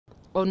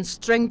on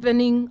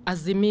strengthening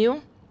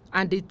Azimio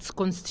and its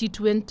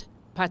constituent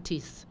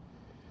parties.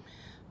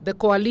 The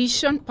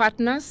coalition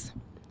partners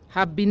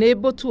have been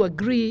able to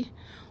agree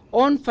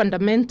on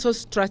fundamental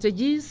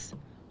strategies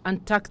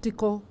and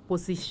tactical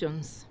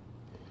positions.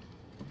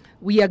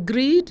 We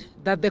agreed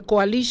that the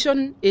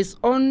coalition is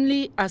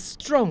only as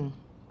strong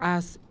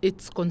as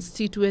its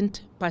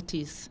constituent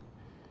parties.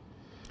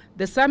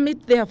 The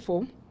summit,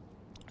 therefore,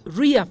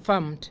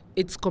 reaffirmed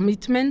its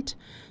commitment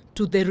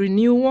to the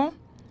renewal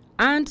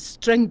and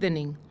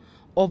strengthening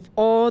of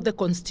all the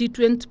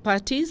constituent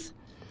parties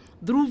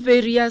through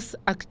various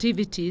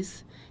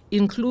activities,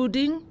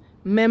 including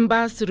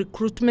members'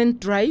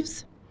 recruitment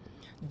drives,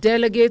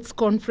 delegates'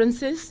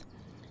 conferences,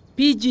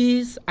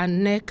 PGs,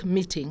 and NEC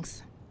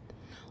meetings.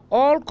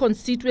 All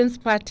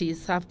constituent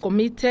parties have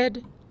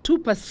committed to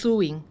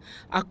pursuing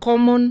a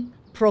common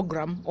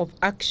program of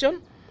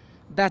action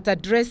that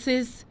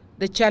addresses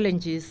the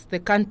challenges the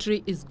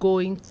country is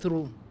going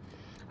through,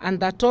 and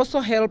that also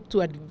help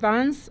to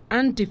advance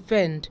and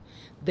defend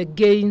the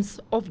gains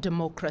of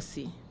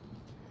democracy.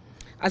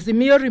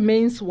 Azimio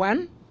remains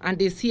one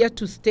and is here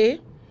to stay,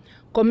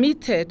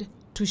 committed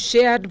to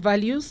shared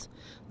values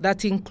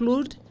that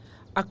include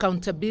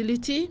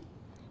accountability,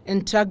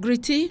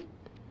 integrity,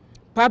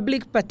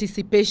 public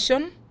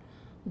participation,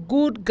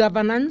 good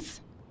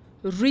governance,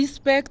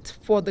 respect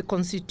for the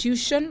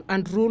Constitution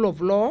and rule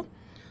of law,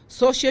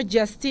 social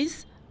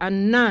justice,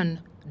 and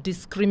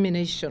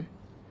non-discrimination.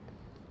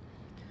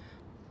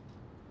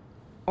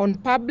 On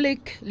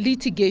public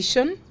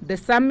litigation, the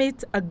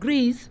summit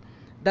agrees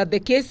that the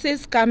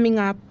cases coming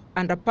up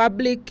under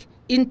public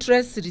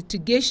interest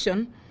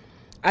litigation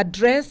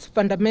address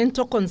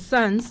fundamental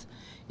concerns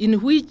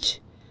in which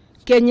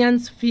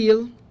Kenyans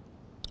feel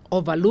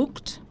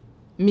overlooked,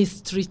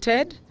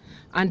 mistreated,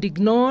 and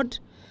ignored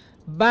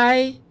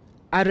by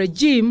a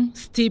regime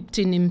steeped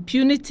in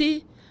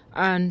impunity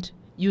and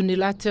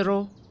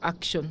unilateral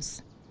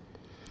actions.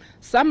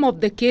 Some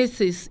of the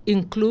cases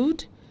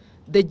include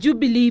the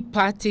Jubilee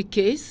Party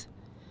case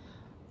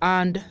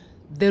and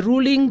the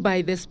ruling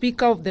by the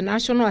Speaker of the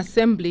National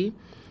Assembly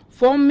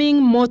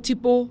forming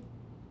multiple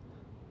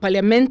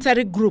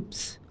parliamentary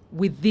groups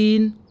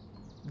within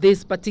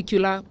this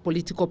particular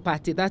political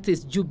party, that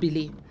is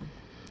Jubilee.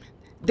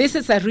 This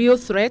is a real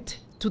threat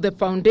to the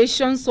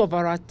foundations of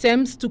our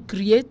attempts to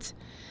create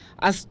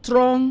a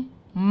strong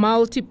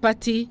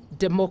multi-party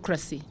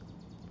democracy.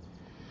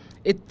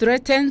 It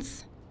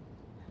threatens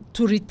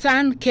to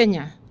return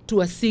Kenya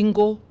to a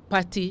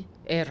single-party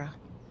era.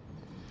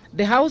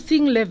 The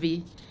housing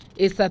levy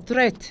is a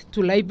threat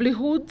to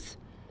livelihoods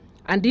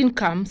and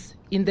incomes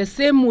in the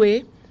same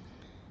way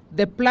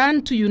the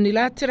plan to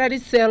unilaterally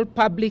sell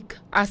public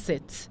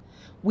assets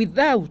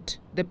without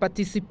the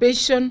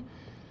participation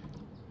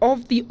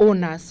of the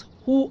owners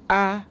who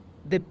are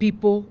the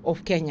people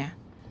of Kenya.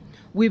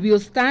 We will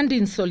stand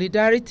in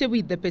solidarity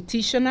with the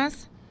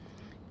petitioners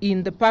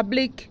in the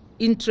public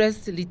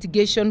interest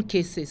litigation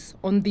cases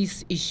on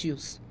these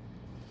issues.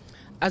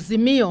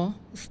 Azimio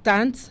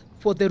stands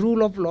for the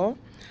rule of law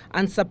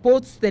and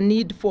supports the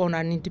need for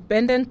an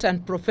independent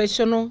and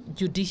professional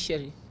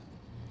judiciary.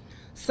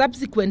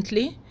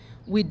 Subsequently,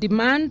 we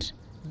demand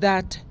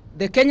that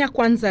the Kenya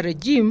Kwanza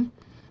regime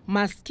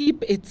must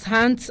keep its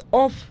hands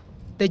off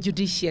the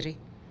judiciary.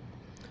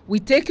 We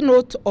take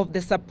note of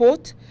the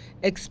support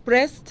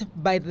expressed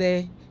by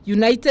the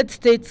United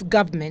States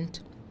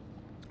government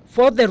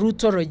for the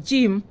Ruto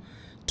regime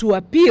to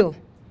appeal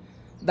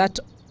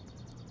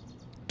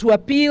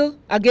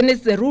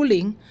against the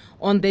ruling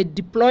on the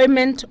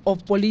deployment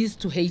of police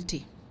to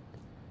Haiti.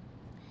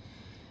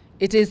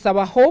 It is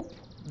our hope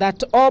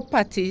that all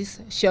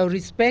parties shall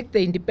respect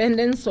the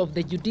independence of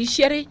the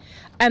judiciary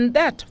and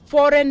that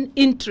foreign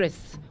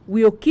interests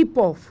will keep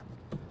off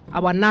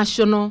our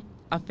national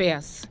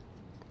affairs.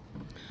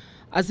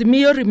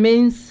 Azimio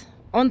remains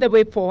on the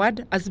way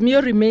forward.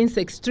 Azimio remains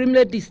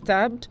extremely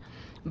disturbed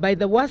by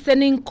the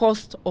worsening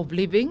cost of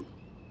living,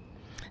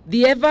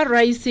 the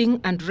ever-rising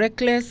and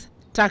reckless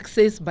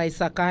taxes by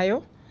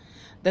Zakayo,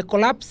 the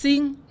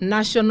collapsing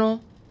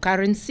national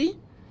currency,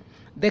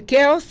 the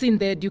chaos in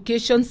the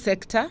education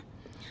sector,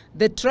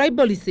 the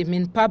tribalism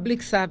in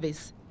public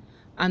service,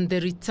 and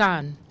the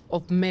return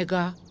of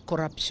mega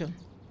corruption.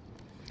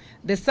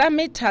 The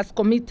summit has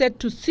committed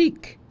to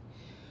seek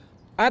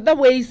other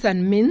ways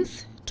and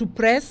means to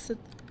press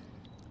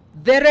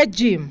the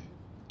regime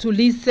to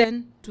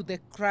listen to the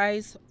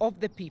cries of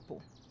the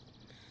people.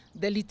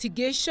 The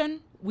litigation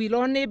will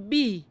only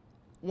be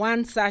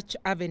one such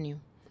avenue.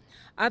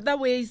 Other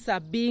ways are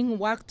being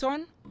worked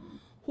on,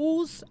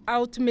 whose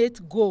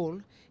ultimate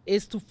goal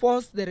is to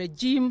force the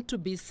regime to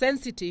be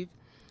sensitive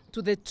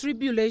to the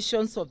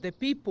tribulations of the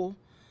people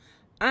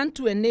and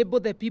to enable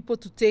the people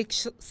to take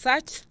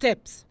such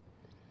steps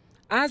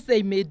as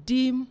they may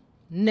deem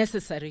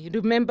necessary,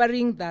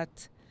 remembering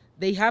that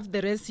they have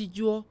the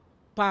residual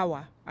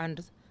power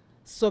and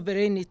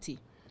sovereignty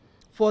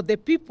for the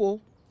people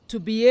to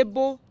be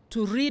able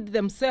to rid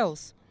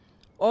themselves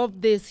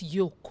of this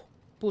yoke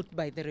put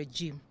by the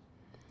regime.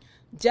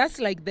 Just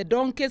like the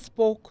donkey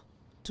spoke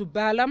to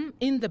Balaam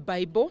in the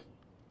Bible,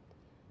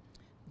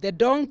 the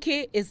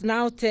donkey is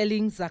now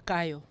telling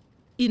Zakayo,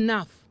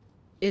 enough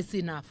is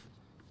enough.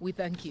 We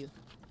thank you.